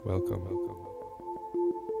Welcome.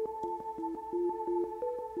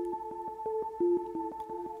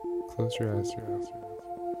 Close your eyes.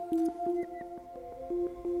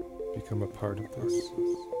 Become a part of this,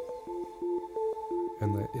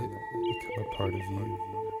 and let it become a part of you.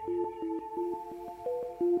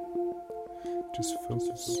 Just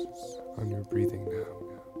focus on your breathing now.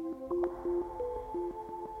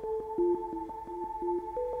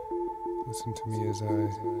 Listen to me as I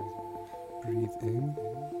breathe in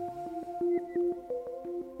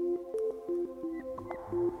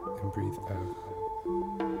and breathe out.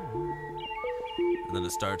 And then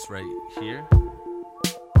it starts right here.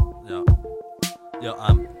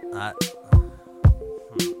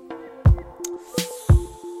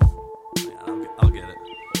 I'll get it.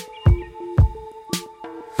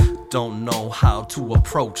 Don't know how to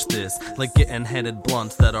approach this, like getting handed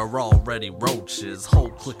blunts that are already roaches.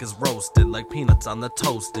 Whole click is roasted like peanuts on the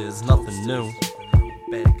toast is nothing new.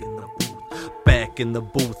 Back in the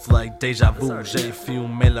booth like deja vu. J'ai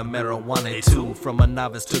fumé la marijuana too. From a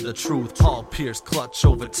novice to the truth. Paul Pierce clutch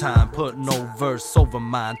over time. Put no verse over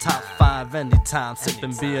mine. Top 5 anytime.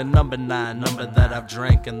 Sipping beer number 9. Number that I've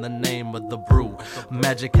drank in the name of the brew.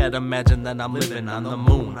 Magic had imagined that I'm living on the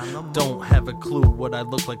moon. Don't have a clue what I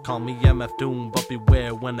look like. Call me MF Doom. But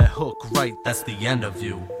beware when I hook right, that's the end of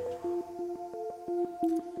you.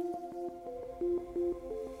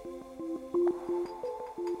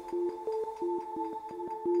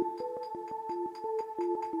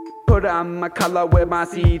 Put on my collar with my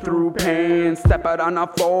see-through pants. Step out on the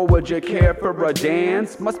floor, would you care for a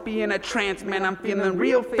dance? Must be in a trance, man, I'm feeling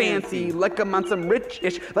real fancy. Like I'm on some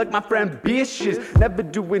rich-ish, like my friend Bish is. Never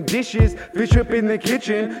doing dishes, fish up in the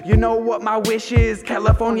kitchen. You know what my wish is,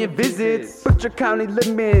 California visits. Butcher County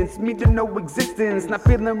limits, me to no existence. Not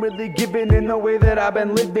feeling really given in the way that I've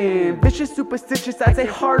been living. Vicious, superstitious, I'd say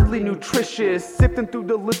hardly nutritious. Sifting through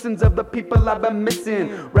the listens of the people I've been missing.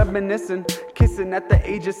 Reminiscing, kissing at the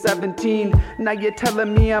age of 17. Now you're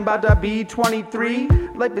telling me I'm about to be 23.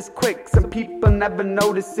 Life is quick, some people never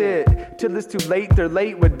notice it. Till it's too late, they're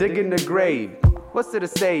late, we're digging the grave. What's there to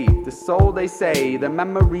save? The soul, they say. The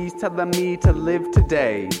memories telling me to live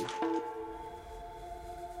today.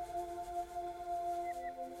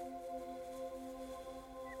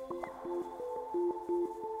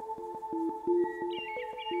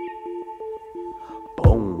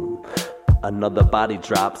 Boom. Another body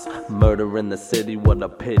drops, murder in the city, what a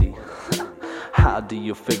pity. How do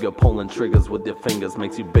you figure pulling triggers with your fingers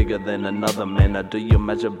makes you bigger than another man? Or do you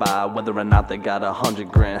measure by whether or not they got 100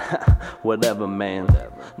 grand? Whatever, man.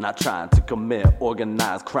 Not trying to commit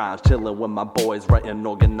organized crimes, chilling with my boys, writing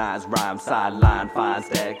organized rhymes. Sideline, fine,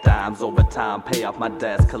 stack dimes, overtime, pay off my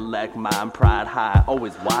debts, collect mine, pride high,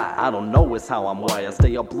 always why? I don't know, it's how I'm wired.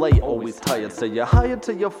 Stay up late, always tired. Say you're hired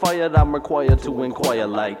till you're fired, I'm required to inquire.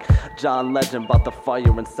 Like John Legend about the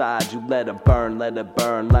fire inside, you let it burn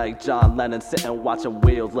like John Lennon sitting watching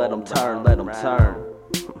wheels, let them turn.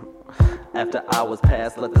 After hours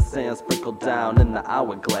pass, let the sand sprinkle down in the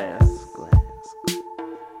hourglass.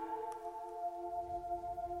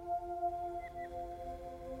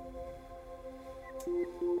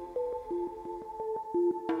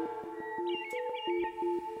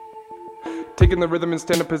 Taking the rhythm and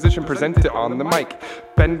stand in position, present it on the mic.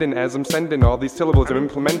 Bending as I'm sending all these syllables I'm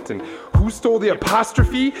implementing. Who stole the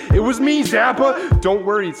apostrophe? It was me, Zappa! Don't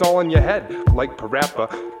worry, it's all in your head. Like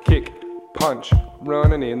Parappa, kick, punch,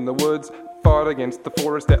 running in the woods. Fought against the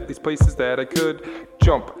forest at these places that I could.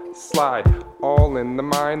 Jump, slide, all in the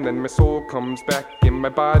mind. Then my soul comes back in my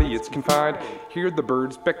body, it's confined. Hear the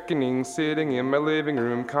birds beckoning, sitting in my living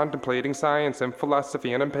room, contemplating science and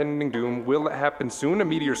philosophy and impending doom. Will it happen soon? A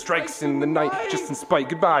meteor strikes in the night, just in spite.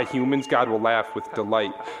 Goodbye, humans, God will laugh with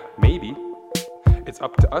delight. Maybe. It's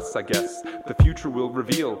up to us, I guess. The future will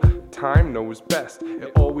reveal. Time knows best.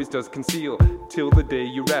 It always does conceal. Till the day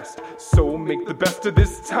you rest. So make the best of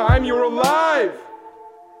this time you're alive!